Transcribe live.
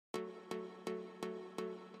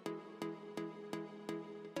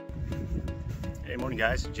Hey, morning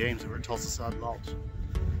guys, James over at Tulsa Sod Mulch.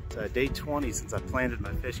 It's day 20 since I planted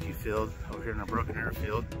my fescue field over here in our broken arrow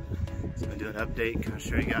field. So I'm going to do an update, kind of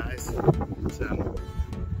show you guys. It's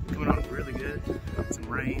coming on really good. Got some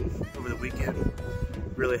rain over the weekend,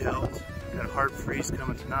 really helped. Got a hard freeze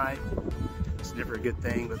coming tonight. It's never a good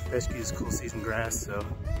thing, but fescue is cool season grass, so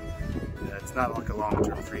it's not like a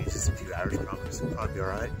long-term freeze, just a few hours probably, so it'll probably be all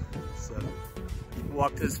right. So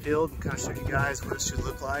walk to this field and kind of show you guys what it should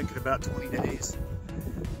look like in about 20 days.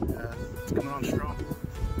 It's coming on strong.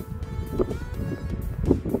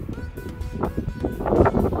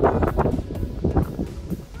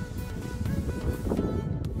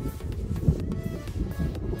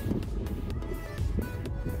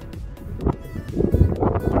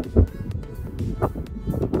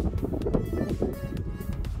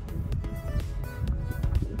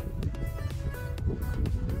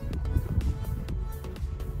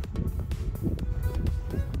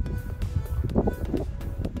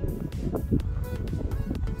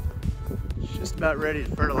 Just about ready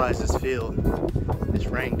to fertilize this field. This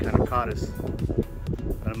rain kind of caught us,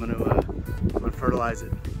 but I'm gonna fertilize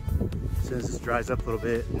it as soon as this dries up a little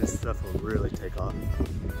bit, and this stuff will really take off.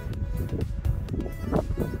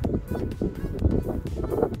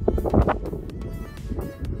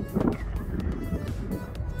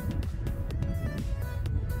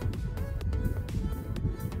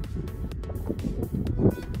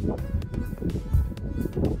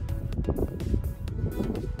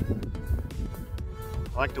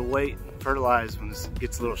 I like to wait and fertilize when this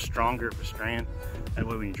gets a little stronger of a strand. That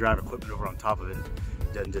way when you drive equipment over on top of it,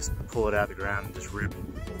 it doesn't just pull it out of the ground and just rip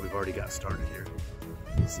what we've already got started here.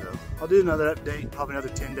 So I'll do another update, probably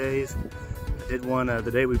another 10 days. I did one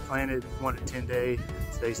the day we planted, one at 10 days,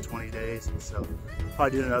 today's 20 days. So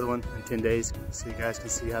probably do another one in 10 days so you guys can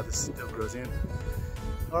see how this still grows in.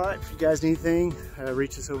 All right, if you guys need anything,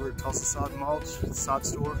 reach us over at Tulsa Sod Mulch, Sod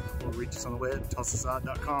Store, or reach us on the web,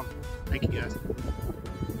 tulsasod.com. Thank you guys.